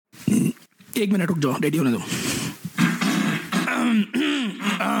एक मिनट रुक जाओ, रेडी होने दो.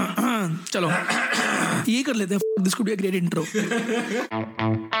 चलो ये कर लेते हैं. This could be a great intro.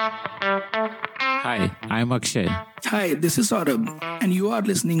 Hi, I'm Akshay. Hi, this is Saurabh, and you are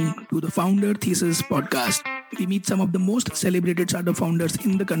listening to the Founder Thesis podcast. We meet some of the most celebrated startup founders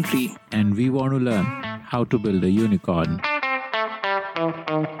in the country. And we want to learn how to build a unicorn.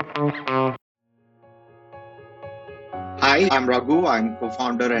 Hi, I'm Raghu. I'm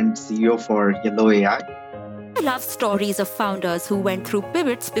co-founder and CEO for Yellow AI. I love stories of founders who went through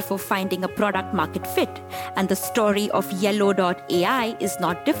pivots before finding a product market fit. And the story of Yellow.ai is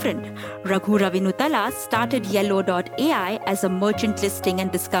not different. Raghu Ravinutala started Yellow.ai as a merchant listing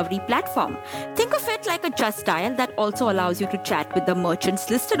and discovery platform. Think of it like a Just Dial that also allows you to chat with the merchants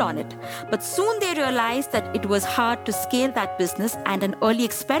listed on it. But soon they realized that it was hard to scale that business, and an early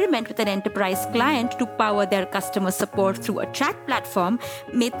experiment with an enterprise client to power their customer support through a chat platform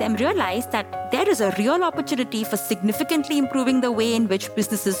made them realize that there is a real opportunity for significantly improving the way in which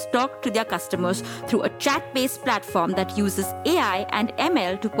businesses talk to their customers through a chat-based platform that uses AI and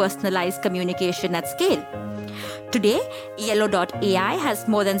ML to personalize communication at scale. Today, Yellow.ai has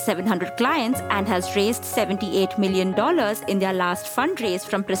more than 700 clients and has raised $78 million in their last fundraise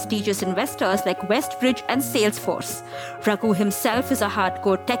from prestigious investors like Westbridge and Salesforce. Raghu himself is a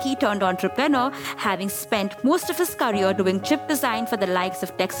hardcore techie turned entrepreneur, having spent most of his career doing chip design for the likes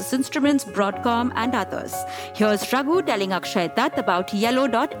of Texas Instruments, Broadcom, and others. Here's Raghu telling Akshay Dutt about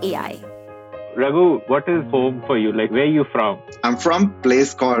Yellow.ai. Raghu, what is home for you? Like, where are you from? I'm from a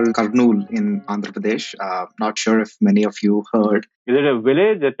place called Kurnool in Andhra Pradesh. Not sure if many of you heard. Is it a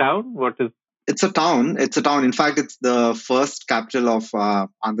village, a town? What is? It's a town. It's a town. In fact, it's the first capital of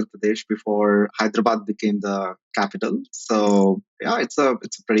Andhra Pradesh before Hyderabad became the capital. So yeah, it's a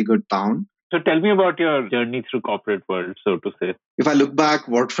pretty good town. So tell me about your journey through corporate world, so to say. If I look back,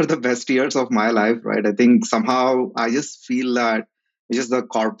 what were the best years of my life, right? I think somehow I just feel that just the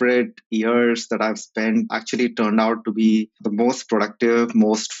corporate years that I've spent actually turned out to be the most productive,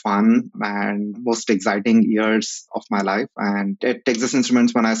 most fun, and most exciting years of my life. And at Texas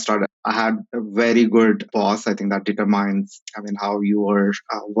Instruments, when I started, I had a very good boss. I think that determines, how your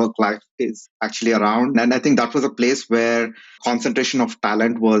work life is actually around. And I think that was a place where concentration of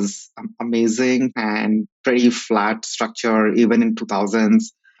talent was amazing and pretty flat structure, even in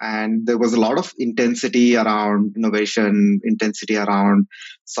 2000s. And there was a lot of intensity around innovation, intensity around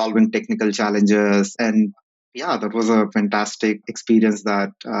solving technical challenges. And yeah, that was a fantastic experience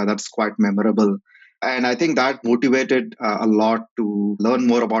that's quite memorable. And I think that motivated a lot to learn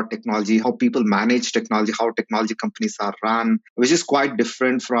more about technology, how people manage technology, how technology companies are run, which is quite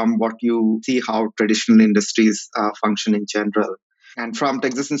different from what you see how traditional industries function in general. And from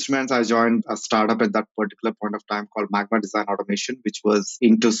Texas Instruments, I joined a startup at that particular point of time called Magma Design Automation, which was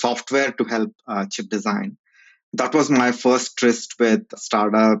into software to help chip design. That was my first tryst with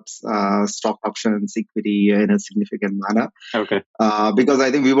startups, stock options, equity in a significant manner. Okay. Because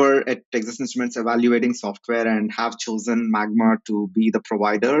I think we were at Texas Instruments evaluating software and have chosen Magma to be the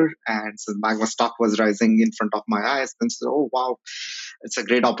provider. And so Magma stock was rising in front of my eyes. And so, oh, wow, it's a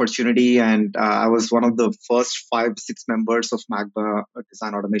great opportunity. And I was one of the first 5-6 members of Magma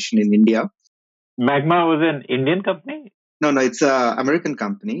Design Automation in India. Magma was an Indian company? No, it's an American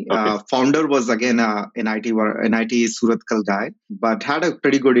company. Okay. Founder was again an NIT Surathkal guy, but had a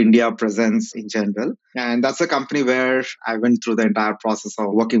pretty good India presence in general. And that's a company where I went through the entire process of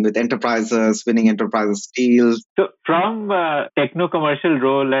working with enterprises, winning enterprises deals. So from a techno-commercial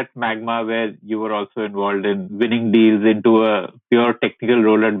role at Magma, where you were also involved in winning deals, into a pure technical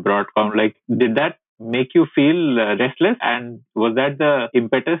role at Broadcom, did that make you feel restless? And was that the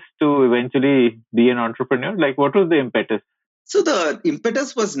impetus to eventually be an entrepreneur? What was the impetus? So the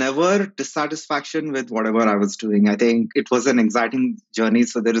impetus was never dissatisfaction with whatever I was doing. I think it was an exciting journey.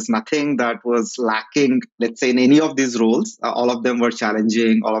 So there is nothing that was lacking, let's say, in any of these roles. All of them were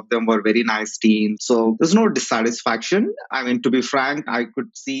challenging. All of them were very nice teams. So there's no dissatisfaction. To be frank, I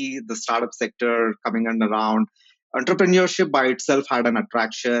could see the startup sector coming around. Entrepreneurship by itself had an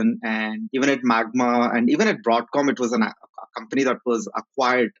attraction. And even at Magma and even at Broadcom, it was a company that was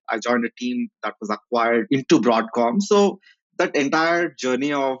acquired. I joined a team that was acquired into Broadcom. So that entire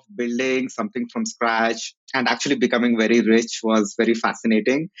journey of building something from scratch and actually becoming very rich was very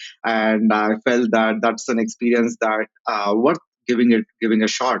fascinating. And I felt that that's an experience that worth giving a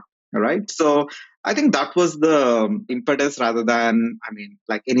shot. All right. So I think that was the impetus rather than,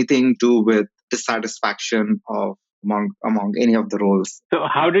 anything to do with dissatisfaction of among any of the roles. So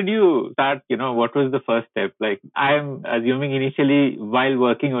how did you start? What was the first step? Like, I'm assuming initially while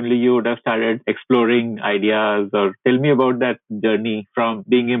working only, you would have started exploring ideas, or tell me about that journey from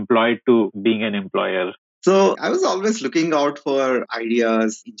being employed to being an employer. So I was always looking out for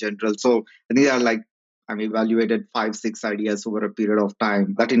ideas in general. So I think I'm evaluated 5, 6 ideas over a period of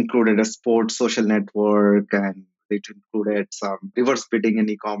time. That included a sports social network, and it included some reverse bidding in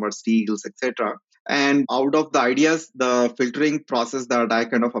e-commerce deals, etc. And out of the ideas, the filtering process that I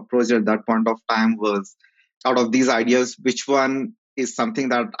kind of approached at that point of time was, out of these ideas, which one is something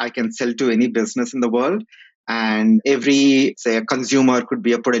that I can sell to any business in the world, and every, say, a consumer could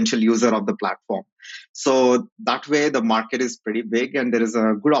be a potential user of the platform. So that way the market is pretty big, and there is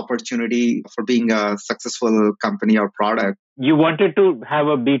a good opportunity for being a successful company or product. You wanted to have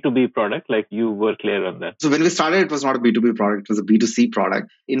a B2B product, like you were clear on that. So when we started, it was not a B2B product, it was a B2C product.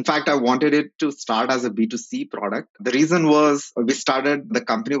 In fact, I wanted it to start as a B2C product. The reason was we started the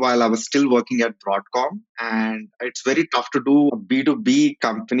company while I was still working at Broadcom, and it's very tough to do a B2B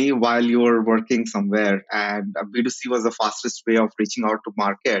company while you're working somewhere. And a B2C was the fastest way of reaching out to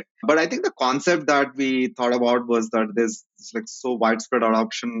market. But I think the concept that we thought about was that there's like so widespread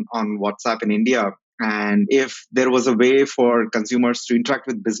adoption on WhatsApp in India. And if there was a way for consumers to interact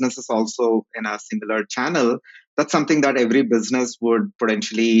with businesses also in a similar channel, that's something that every business would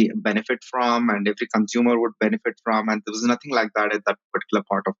potentially benefit from, and every consumer would benefit from. And there was nothing like that at that particular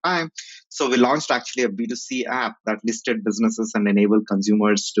point of time. So we launched actually a B2C app that listed businesses and enabled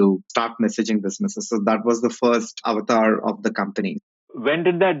consumers to start messaging businesses. So that was the first avatar of the company. When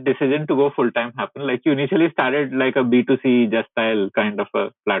did that decision to go full-time happen? Like, you initially started like a B2C just style kind of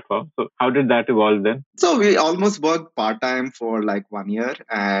a platform. So how did that evolve then? So we almost worked part-time for like 1 year,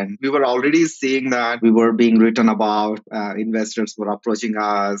 and we were already seeing that we were being written about, investors were approaching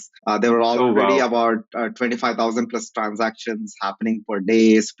us. There were already about 25,000 plus transactions happening per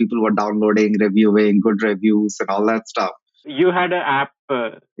day. So people were downloading, reviewing, good reviews and all that stuff. You had an app.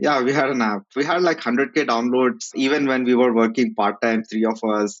 Yeah, we had an app. We had like 100K downloads even when we were working part-time, 3 of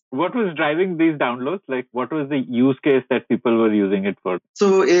us. What was driving these downloads? Like, what was the use case that people were using it for?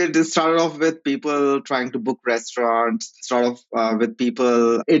 So it started off with people trying to book restaurants, started off with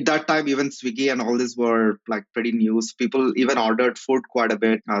people. At that time, even Swiggy and all this were like pretty new. People even ordered food quite a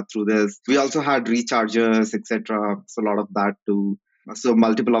bit through this. We also had recharges, etc. So a lot of that too. So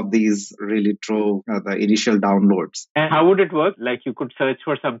multiple of these really drove the initial downloads. And how would it work? Like, you could search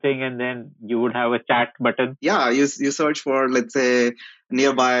for something and then you would have a chat button? Yeah, you search for, let's say,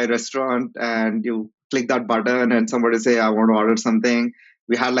 nearby restaurant, and you click that button and somebody say, I want to order something.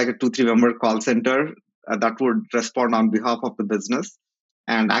 We had like a 2-3 member call center that would respond on behalf of the business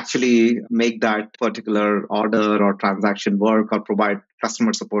and actually make that particular order or transaction work or provide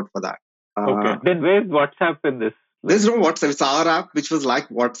customer support for that. Okay. Then where's WhatsApp in this? There's no WhatsApp. It's our app, which was like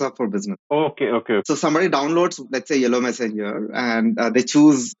WhatsApp for business. Okay. So somebody downloads, let's say, Yellow Messenger, and they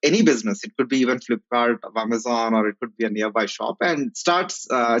choose any business. It could be even Flipkart, Amazon, or it could be a nearby shop, and starts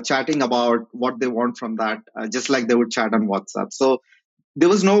chatting about what they want from that, just like they would chat on WhatsApp. So there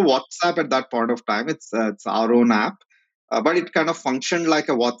was no WhatsApp at that point of time. It's our own app. But it kind of functioned like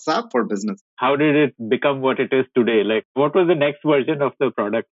a WhatsApp for business. How did it become what it is today? Like, what was the next version of the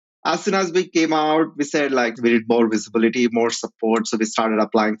product? As soon as we came out, we said like we need more visibility, more support. So we started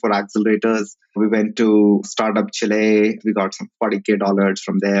applying for accelerators. We went to Startup Chile. We got some $40K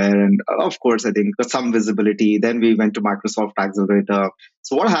from there. And of course, I think got some visibility. Then we went to Microsoft Accelerator.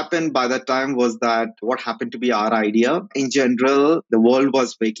 So what happened by that time was that what happened to be our idea. In general, the world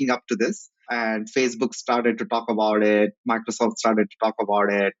was waking up to this. And Facebook started to talk about it. Microsoft started to talk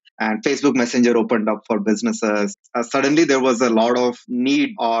about it. And Facebook Messenger opened up for businesses. Suddenly, there was a lot of need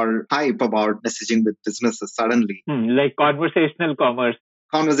or hype about messaging with businesses suddenly. Like conversational commerce.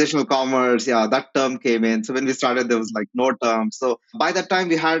 Conversational commerce, yeah, that term came in. So when we started, there was like no term. So by that time,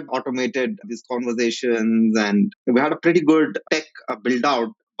 we had automated these conversations and we had a pretty good tech build out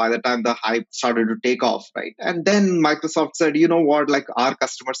by the time the hype started to take off, right? And then Microsoft said, you know what, like our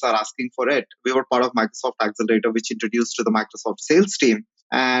customers are asking for it. We were part of Microsoft Accelerator, which introduced to the Microsoft sales team.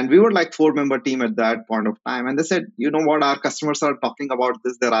 And we were like 4-member team at that point of time. And they said, you know what, our customers are talking about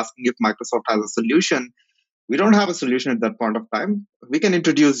this. They're asking if Microsoft has a solution. We don't have a solution at that point of time. We can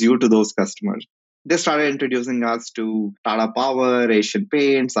introduce you to those customers. They started introducing us to Tata Power, Asian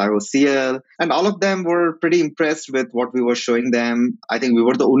Paints, IOCL, and all of them were pretty impressed with what we were showing them. I think we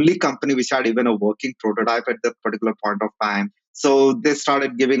were the only company which had even a working prototype at that particular point of time. So they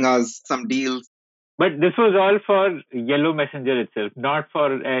started giving us some deals. But this was all for Yellow Messenger itself, not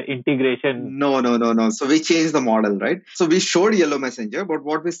for integration. No. So we changed the model, right? So we showed Yellow Messenger, but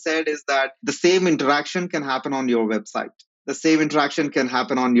what we said is that the same interaction can happen on your website. The same interaction can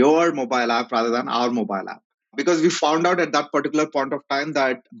happen on your mobile app rather than our mobile app. Because we found out at that particular point of time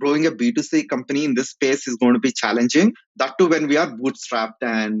that growing a B2C company in this space is going to be challenging. That too, when we are bootstrapped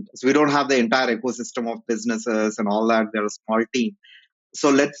and so we don't have the entire ecosystem of businesses and all that. They're a small team. So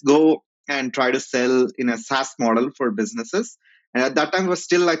let's go and try to sell in a SaaS model for businesses. And at that time, we're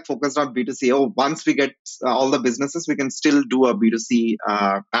still like focused on B2C. Oh, once we get all the businesses, we can still do a B2C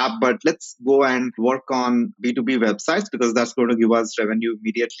app, but let's go and work on B2B websites because that's going to give us revenue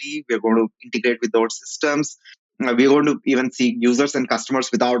immediately. We're going to integrate with those systems. We're going to even see users and customers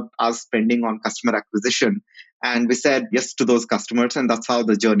without us spending on customer acquisition. And we said yes to those customers, and that's how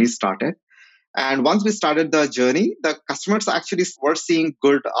the journey started. And once we started the journey, the customers actually were seeing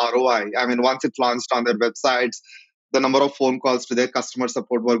good ROI. I mean, once it launched on their websites, the number of phone calls to their customer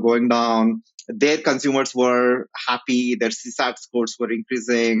support were going down. Their consumers were happy. Their CSAT scores were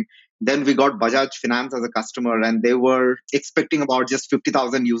increasing. Then we got Bajaj Finance as a customer, and they were expecting about just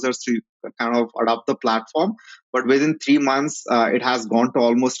 50,000 users to kind of adopt the platform. But within 3 months, it has gone to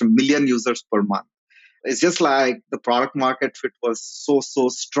almost 1 million users per month. It's just like the product market fit was so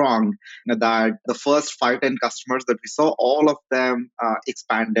strong that the first 5-10 customers that we saw, all of them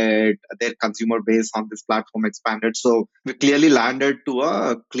expanded, their consumer base on this platform expanded. So we clearly landed to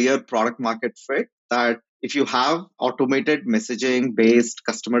a clear product market fit that if you have automated messaging based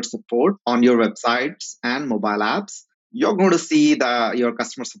customer support on your websites and mobile apps, you're going to see that your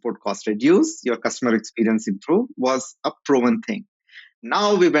customer support cost reduce, your customer experience improve was a proven thing.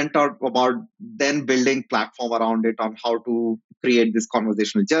 Now we went out about then building platform around it on how to create these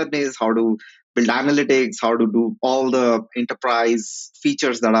conversational journeys, how to build analytics, how to do all the enterprise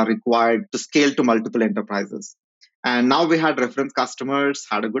features that are required to scale to multiple enterprises. And now we had reference customers,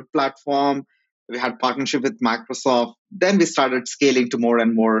 had a good platform. We had partnership with Microsoft. Then we started scaling to more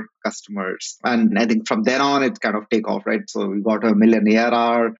and more customers. And I think from then on, it kind of take off, right? So we got 1 million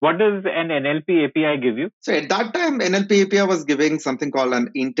ARR. What does an NLP API give you? So at that time, NLP API was giving something called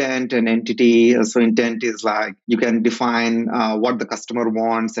an intent and entity. So intent is like you can define what the customer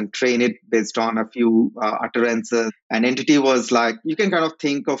wants and train it based on a few utterances. And entity was like you can kind of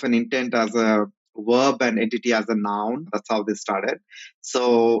think of an intent as a verb and entity as a noun. That's how this started.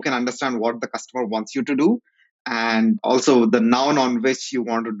 So you can understand what the customer wants you to do and also the noun on which you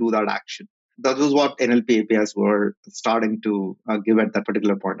want to do that action. That was what NLP APIs were starting to give at that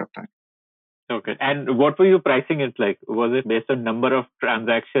particular point of time. Okay. And what were you pricing it like? Was it based on number of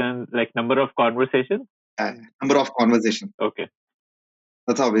transactions, like number of conversations? Number of conversations. Okay.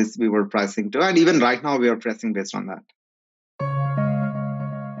 That's how we were pricing too. And even right now, we are pricing based on that.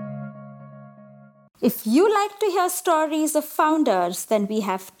 If you like to hear stories of founders, then we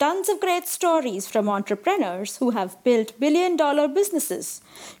have tons of great stories from entrepreneurs who have built billion-dollar businesses.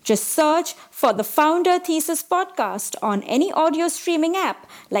 Just search for the Founder Thesis podcast on any audio streaming app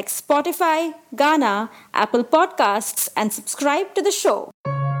like Spotify, Gaana, Apple Podcasts, and subscribe to the show.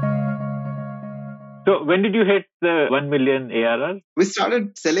 So when did you hit the 1 million ARR? We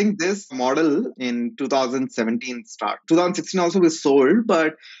started selling this model in 2017 start. 2016 also we sold,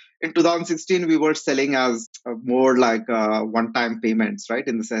 but in 2016, we were selling as more like one-time payments, right?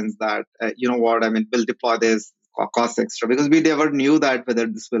 In the sense that, we'll deploy this, cost extra, because we never knew that whether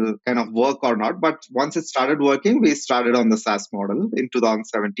this will kind of work or not. But once it started working, we started on the SaaS model in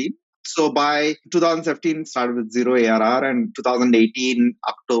 2017. So by 2017, started with 0 ARR, and 2018,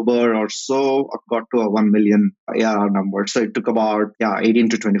 October or so, got to a 1 million ARR number. So it took about 18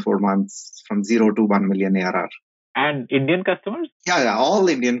 to 24 months from 0 to 1 million ARR. And Indian customers? Yeah, all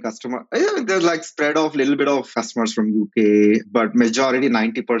Indian customers. There's like spread of little bit of customers from UK, but majority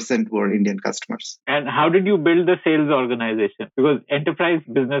 90% were Indian customers. And how did you build the sales organization? Because enterprise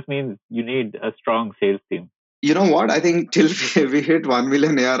business means you need a strong sales team. You know what? I think till we hit 1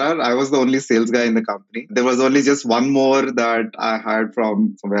 million ARR, I was the only sales guy in the company. There was only just one more that I hired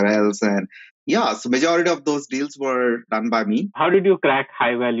from somewhere else. And so majority of those deals were done by me. How did you crack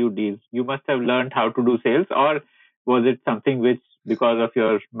high value deals? You must have learned how to do sales, or was it something which, because of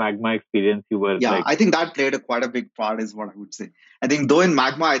your Magma experience, you were I think that played quite a big part is what I would say. I think though in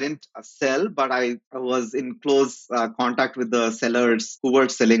Magma, I didn't sell, but I was in close contact with the sellers who were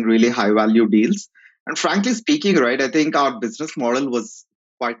selling really high value deals. And frankly speaking, right, I think our business model was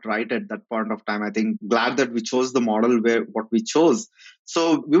quite right at that point of time. I think glad that we chose the model what we chose.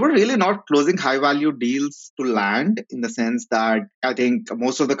 So we were really not closing high value deals to land, in the sense that I think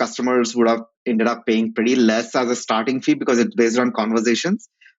most of the customers would have ended up paying pretty less as a starting fee because it's based on conversations.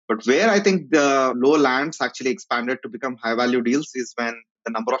 But where I think the low lands actually expanded to become high value deals is when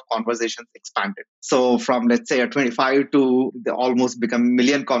the number of conversations expanded. So from, let's say, a 25 to the almost become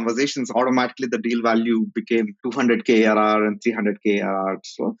million conversations, automatically the deal value became 200K ARR and 300K ARR.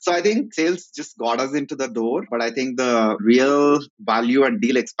 So I think sales just got us into the door. But I think the real value and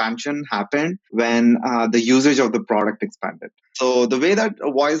deal expansion happened when the usage of the product expanded. So the way that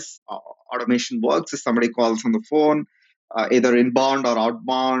voice automation works is somebody calls on the phone, either inbound or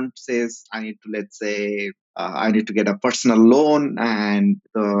outbound, says, I need to, let's say, I need to get a personal loan, and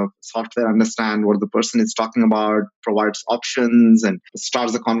the software understands what the person is talking about, provides options, and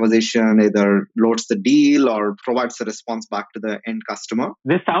starts the conversation, either loads the deal or provides a response back to the end customer.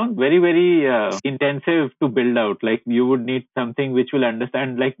 This sounds very, very intensive to build out. Like you would need something which will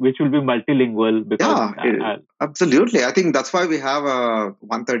understand, like which will be multilingual. Because absolutely. I think that's why we have a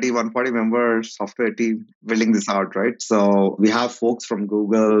 130, 140 member software team building this out, right? So we have folks from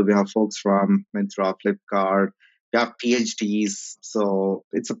Google, we have folks from Myntra, Flipkart, we have PhDs. So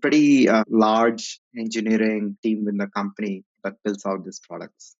it's a pretty large engineering team in the company that builds out these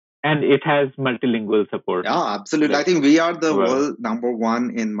products. And it has multilingual support. Yeah, absolutely. I think we are the world number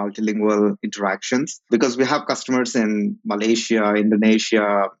one in multilingual interactions because we have customers in Malaysia,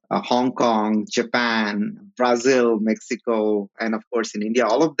 Indonesia, Hong Kong, Japan, Brazil, Mexico, and of course in India.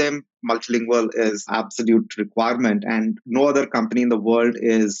 All of them, multilingual is absolute requirement, and no other company in the world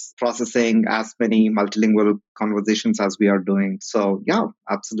is processing as many multilingual conversations as we are doing. So yeah,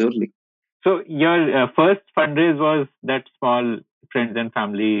 absolutely. So your first fundraise was that small friends and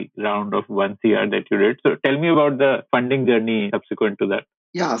family round of 1 CR that you did. So tell me about the funding journey subsequent to that.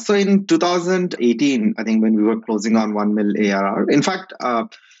 Yeah, so in 2018, I think when we were closing on 1 mil ARR, in fact,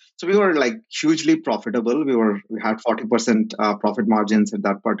 so we were like hugely profitable. We had 40% profit margins at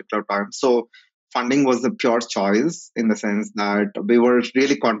that particular time. So funding was the pure choice in the sense that we were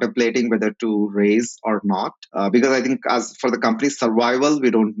really contemplating whether to raise or not, because I think as for the company's survival,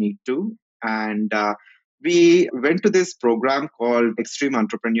 we don't need to. And we went to this program called Extreme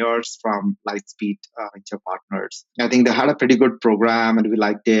Entrepreneurs from Lightspeed Venture Partners. I think they had a pretty good program and we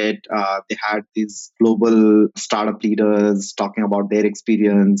liked it. They had these global startup leaders talking about their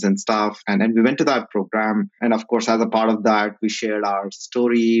experience and stuff. And then we went to that program. And of course, as a part of that, we shared our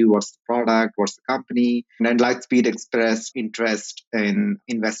story, what's the product, what's the company. And then Lightspeed expressed interest in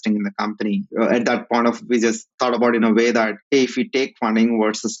investing in the company. At that point we just thought about in a way that, hey, if we take funding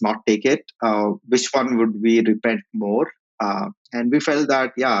versus not take it, which one would we repent more? And we felt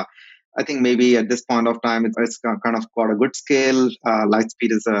that, I think maybe at this point of time, it's kind of got a good scale.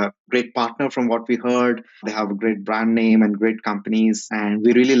 Lightspeed is a great partner from what we heard. They have a great brand name and great companies. And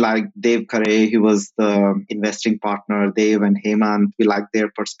we really like Dave Khare. He was the investing partner, Dave and Hemant. We like their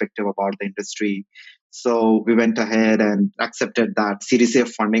perspective about the industry. So we went ahead and accepted that Series A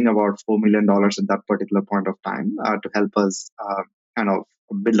funding, about $4 million at that particular point of time, to help us kind of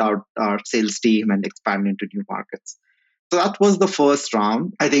build out our sales team and expand into new markets. So that was the first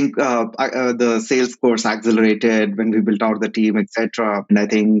round. I think the sales course accelerated when we built out the team, etc. And I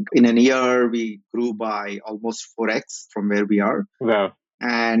think in a year, we grew by almost 4x from where we are. Wow.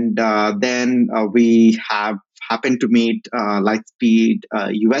 And then we have happened to meet Lightspeed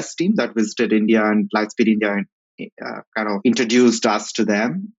US team that visited India, and Lightspeed India kind of introduced us to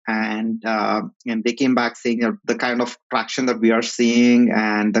them, and they came back saying that the kind of traction that we are seeing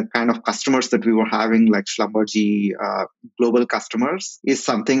and the kind of customers that we were having, like Schlumberger global customers, is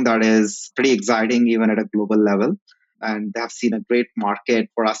something that is pretty exciting even at a global level, and they have seen a great market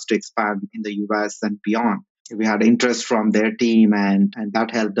for us to expand in the US and beyond. We had interest from their team, and that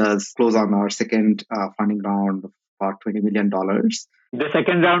helped us close on our second funding round of about $20 million. The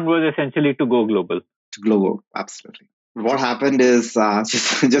second round was essentially to go global. To global, absolutely. What happened is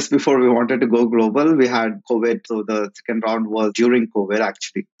just before we wanted to go global, we had COVID. So the second round was during COVID,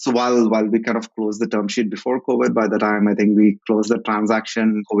 actually. So while we kind of closed the term sheet before COVID, by the time I think we closed the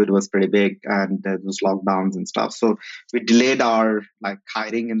transaction, COVID was pretty big and there was lockdowns and stuff. So we delayed our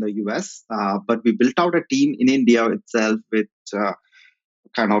hiring in the US, but we built out a team in India itself with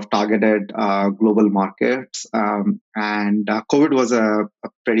kind of targeted global markets. And COVID was a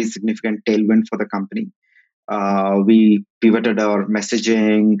pretty significant tailwind for the company. We pivoted our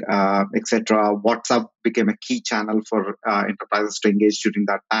messaging, etc. WhatsApp became a key channel for enterprises to engage during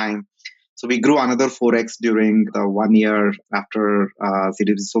that time. So we grew another 4x during the 1 year after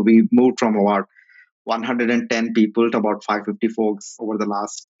Series. So we moved from about 110 people to about 550 folks over the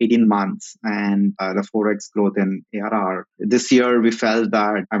last 18 months, and the 4x growth in ARR. This year, we felt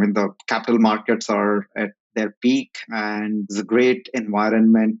that, the capital markets are at their peak, and it's a great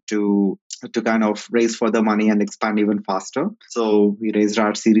environment to to kind of raise further money and expand even faster. So we raised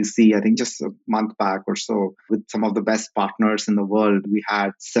our Series C, I think just a month back or so, with some of the best partners in the world. We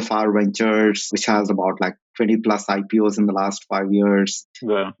had Sapphire Ventures, which has about like 20 plus IPOs in the last 5 years.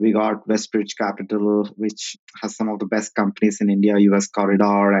 Yeah. We got Westbridge Capital, which has some of the best companies in India, US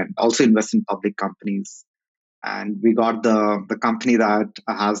Corridor, and also invest in public companies. And we got the company that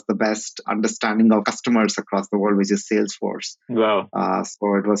has the best understanding of customers across the world, which is Salesforce. Wow.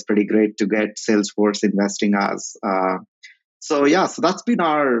 So it was pretty great to get Salesforce investing us. So that's been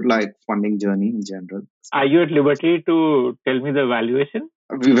our like funding journey in general. Are you at liberty to tell me the valuation?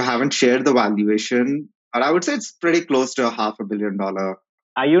 We haven't shared the valuation, but I would say it's pretty close to $500 million.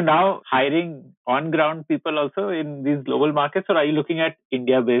 Are you now hiring on-ground people also in these global markets, or are you looking at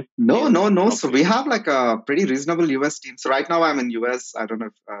India-based? No. So we have like a pretty reasonable US team. So right now I'm in US. I don't know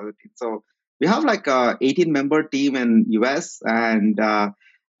if so we have like a 18-member team in US, and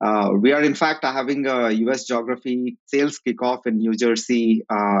we are in fact having a US geography sales kickoff in New Jersey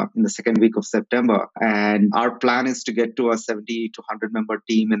in the second week of September. And our plan is to get to a 70 to 100-member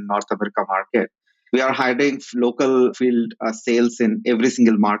team in North America market. We are hiring local field sales in every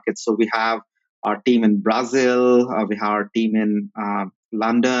single market. So we have our team in Brazil, we have our team in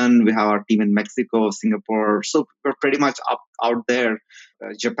London, we have our team in Mexico, Singapore. So we're pretty much out there.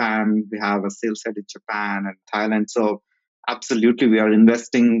 Japan, we have a sales head in Japan and Thailand. So absolutely, we are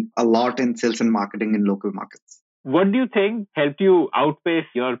investing a lot in sales and marketing in local markets. What do you think helped you outpace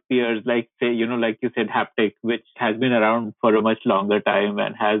your peers, like say, like you said, Haptik, which has been around for a much longer time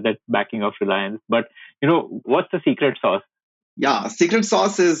and has that backing of Reliance. But, what's the secret sauce? Yeah, secret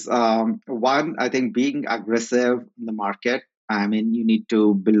sauce is one, I think being aggressive in the market. I mean, you need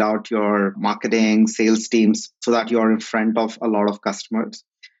to build out your marketing, sales teams so that you're in front of a lot of customers.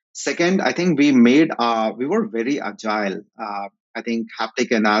 Second, I think we were very agile. I think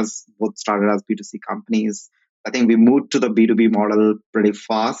Haptik and us both started as B2C companies. I think we moved to the B2B model pretty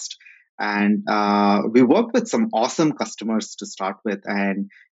fast. And we worked with some awesome customers to start with. And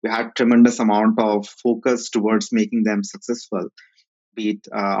we had tremendous amount of focus towards making them successful. Be it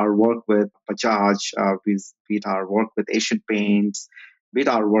our work with Bajaj, be it our work with Asian Paints, be it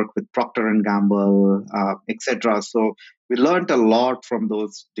our work with Procter and Gamble, etc. So we learned a lot from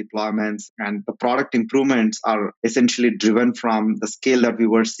those deployments, and the product improvements are essentially driven from the scale that we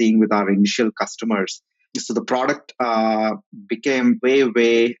were seeing with our initial customers. So the product became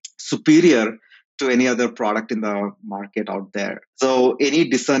way superior to any other product in the market out there. So any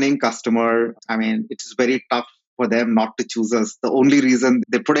discerning customer, I mean, it is very tough for them not to choose us. The only reason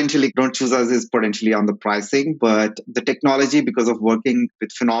they potentially don't choose us is potentially on the pricing, but the technology, because of working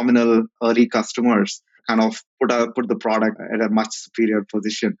with phenomenal early customers, kind of put the product at a much superior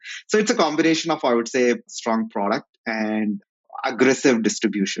position. So it's a combination of, I would say, strong product and aggressive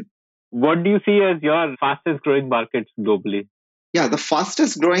distribution. What do you see as your fastest growing markets globally? Yeah, the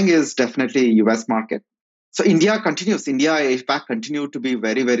fastest growing is definitely US market. So India, APAC continue to be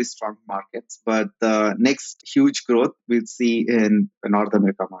very, very strong markets. But the next huge growth we'll see in the North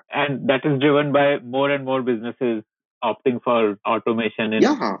America market. And that is driven by more and more businesses opting for automation in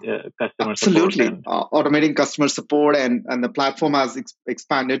customer absolutely. support. Automating customer support, and the platform has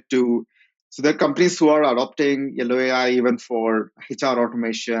expanded to... So there are companies who are adopting Yellow AI even for HR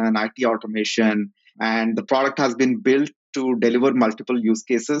automation, IT automation, and the product has been built to deliver multiple use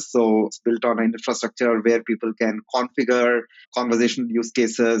cases. So it's built on an infrastructure where people can configure conversational use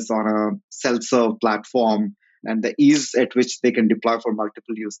cases on a self-serve platform, and the ease at which they can deploy for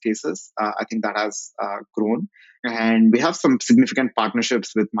multiple use cases. I think that has grown. And we have some significant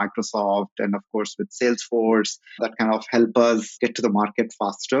partnerships with Microsoft and, of course, with Salesforce that kind of help us get to the market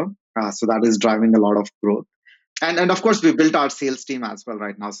faster. So that is driving a lot of growth. And of course, we built our sales team as well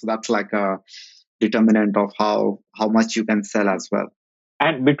right now. So that's like a determinant of how much you can sell as well.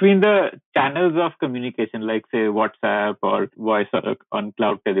 And between the channels of communication, like say WhatsApp or voice on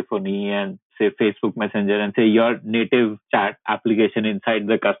cloud telephony and say Facebook Messenger and say your native chat application inside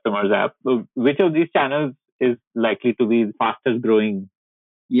the customer's app, which of these channels is likely to be fastest growing?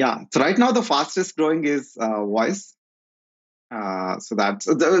 Yeah. So right now the fastest growing is voice. So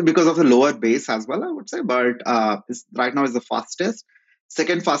that's because of the lower base as well, I would say. But right now is the fastest.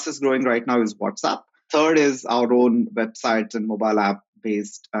 Second fastest growing right now is WhatsApp. Third is our own websites and mobile app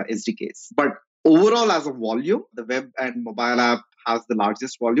based SDKs. But overall, as a volume, the web and mobile app has the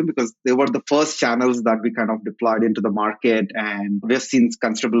largest volume because they were the first channels that we kind of deployed into the market, and we've seen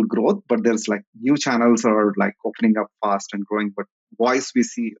considerable growth. But there's like new channels are like opening up fast and growing. But voice, we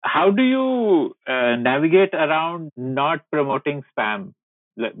see. How do you navigate around not promoting spam?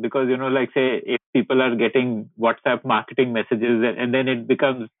 Because, like say, if people are getting WhatsApp marketing messages and then it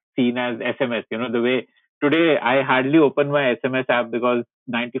becomes seen as SMS. The way today I hardly open my SMS app because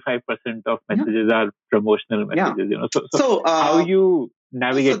 95% of messages are promotional messages. So how are you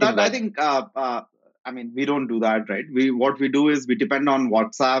navigating that? that? I think, we don't do that, right? What we do is we depend on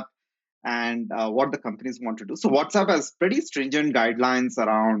WhatsApp and what the companies want to do. So WhatsApp has pretty stringent guidelines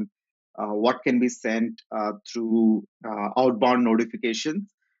around what can be sent through outbound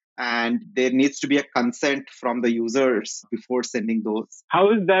notifications. And there needs to be a consent from the users before sending those.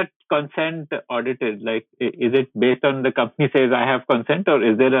 How is that consent audited? Like, is it based on the company says I have consent, or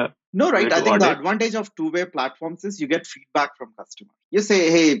is there a No, right? way to I think audit? the advantage of two-way platforms is you get feedback from customers. You say,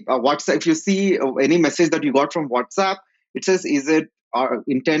 hey, WhatsApp, if you see any message that you got from WhatsApp, it says, is it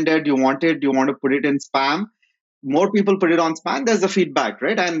intended, you want to put it in spam? More people put it on spam, there's a feedback,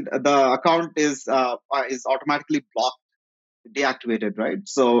 right? And the account is automatically blocked, deactivated, right?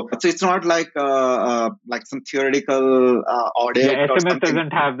 So it's not like some theoretical audit. Yeah, or SMS something.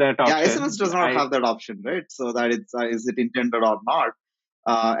 doesn't have that option. Yeah, SMS does not have that option, right? So that it's is it intended or not?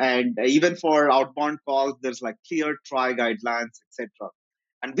 And even for outbound calls, there's like clear try guidelines, etc.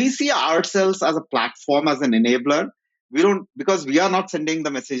 And we see ourselves as a platform, as an enabler. We don't, because we are not sending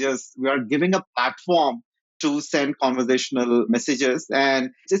the messages, we are giving a platform to send conversational messages.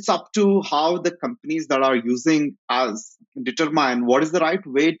 And it's up to how the companies that are using us determine what is the right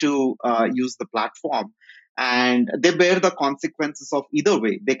way to use the platform. And they bear the consequences of either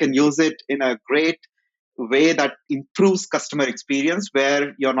way. They can use it in a great way that improves customer experience,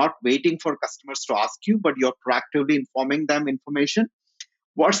 where you're not waiting for customers to ask you, but you're proactively informing them information,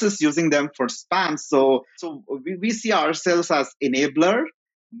 versus using them for spam. So we see ourselves as enabler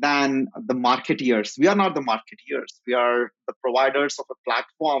than the marketeers. We are not the marketeers. We are the providers of a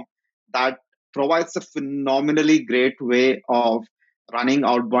platform that provides a phenomenally great way of running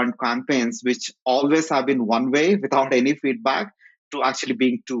outbound campaigns, which always have been one way without any feedback, to actually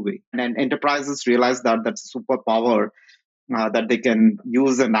being two-way. And enterprises realize that that's a superpower that they can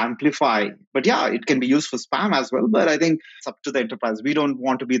use and amplify. But yeah, it can be used for spam as well. But I think it's up to the enterprise. We don't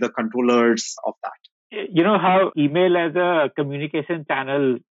want to be the controllers of that. You know how email as a communication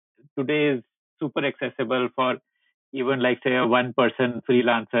channel today is super accessible for even like say a one person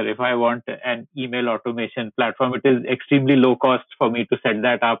freelancer. If I want an email automation platform, it is extremely low cost for me to set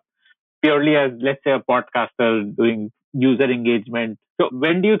that up purely as, let's say, a podcaster doing user engagement. So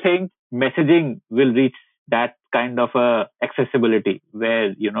when do you think messaging will reach that kind of a accessibility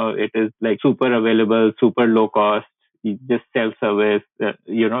where, it is like super available, super low cost, just self-service,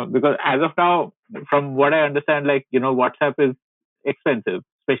 because as of now, from what I understand, WhatsApp is expensive,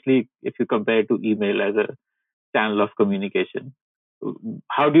 especially if you compare it to email as a channel of communication.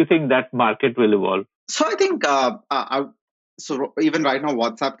 How do you think that market will evolve? So I think, so even right now,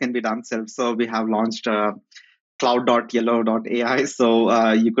 WhatsApp can be done self-serve. We have launched cloud.yellow.ai.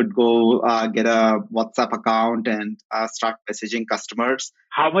 So you could go get a WhatsApp account and start messaging customers.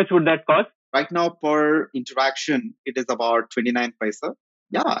 How much would that cost? Right now, per interaction, it is about 29 paisa.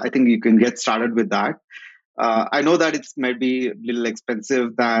 Yeah, I think you can get started with that. I know that it's maybe a little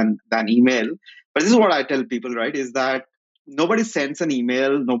expensive than email, but this is what I tell people, right? Is that nobody sends an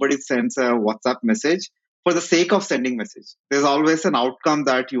email, nobody sends a WhatsApp message for the sake of sending message. There's always an outcome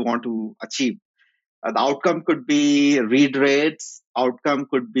that you want to achieve. The outcome could be read rates, outcome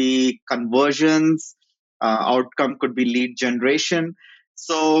could be conversions, outcome could be lead generation.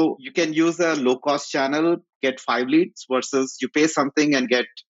 So you can use a low-cost channel, get 5 leads, versus you pay something and get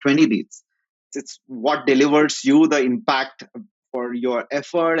 20 leads. It's what delivers you the impact for your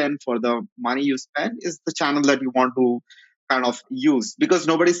effort and for the money you spend is the channel that you want to kind of use, because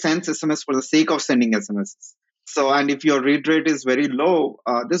nobody sends SMS for the sake of sending SMSs. So, and if your read rate is very low,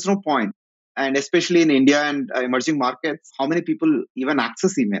 there's no point. And especially in India and emerging markets, how many people even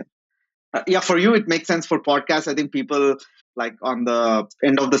access email? For you, it makes sense. For podcasts, I think people like on the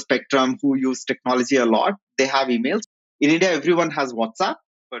end of the spectrum who use technology a lot, they have emails. In India, everyone has WhatsApp,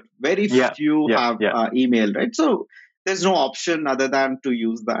 but very few have email, right? So there's no option other than to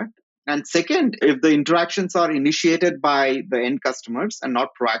use that. And second, if the interactions are initiated by the end customers and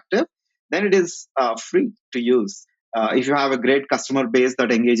not proactive, then it is free to use. If you have a great customer base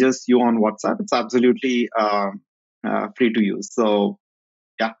that engages you on WhatsApp, it's absolutely free to use. So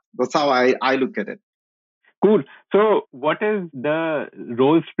yeah, that's how I look at it. Cool. So what is the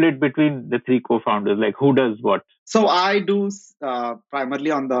role split between the three co-founders? Like who does what? So I do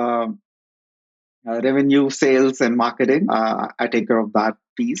primarily on the revenue, sales, and marketing. I take care of that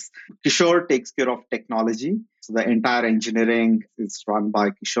piece. Kishore takes care of technology. So the entire engineering is run by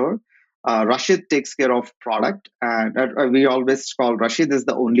Kishore. Rashid takes care of product, and we always call Rashid is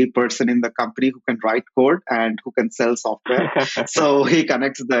the only person in the company who can write code and who can sell software. So he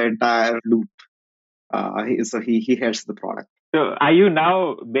connects the entire loop. He heads the product. So are you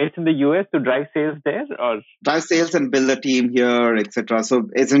now based in the US to drive sales there, or drive sales and build a team here, etc.? So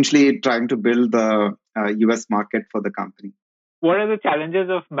essentially trying to build the US market for the company. What are the challenges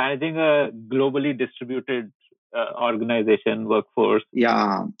of managing a globally distributed organization, workforce?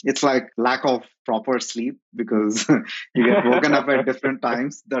 Yeah, it's like lack of proper sleep because you get woken up at different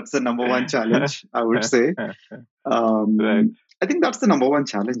times. That's the number one challenge, I would say. Right. I think that's the number one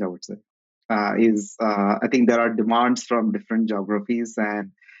challenge, I would say. I think there are demands from different geographies,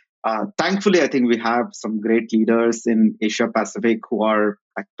 and thankfully, I think we have some great leaders in Asia Pacific who are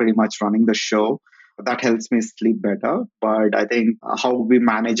pretty much running the show. That helps me sleep better. But I think how we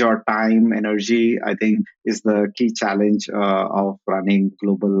manage our time, energy, I think is the key challenge of running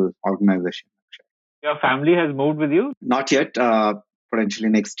global organization. Your family has moved with you? Not yet. Potentially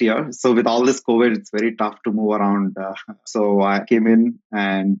next year. So with all this COVID, it's very tough to move around. So I came in,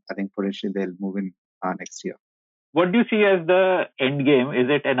 and I think potentially they'll move in next year. What do you see as the end game? Is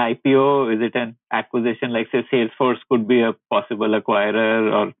it an IPO? Is it an acquisition? Like say Salesforce could be a possible acquirer,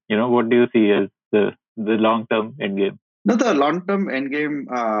 or what do you see as the long-term end game? No, the long-term end game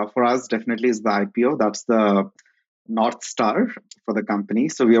for us definitely is the IPO. That's the North Star for the company.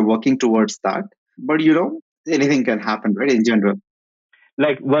 So we are working towards that. But anything can happen, right? In general.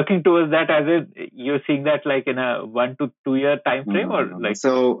 Like working towards that, as in you're seeing that like in a 1 to 2 year time frame,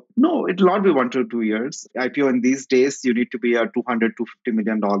 So no, it'll not be 1 to 2 years. IPO in these days, you need to be a $200 to $50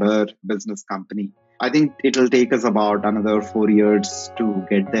 million business company. I think it'll take us about another 4 years to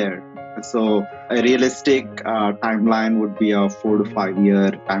get there. So a realistic timeline would be a 4 to 5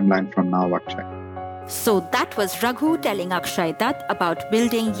 year timeline from now, actually. So that was Raghu telling Akshay Dutt about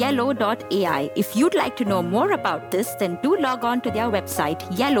building Yellow.ai. If you'd like to know more about this, then do log on to their website,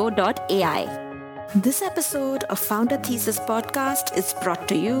 Yellow.ai. This episode of Founder Thesis Podcast is brought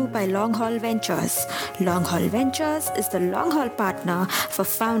to you by Long Haul Ventures. Long Haul Ventures is the long haul partner for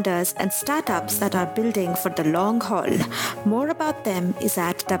founders and startups that are building for the long haul. More about them is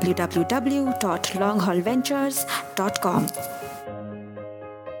at www.longhaulventures.com.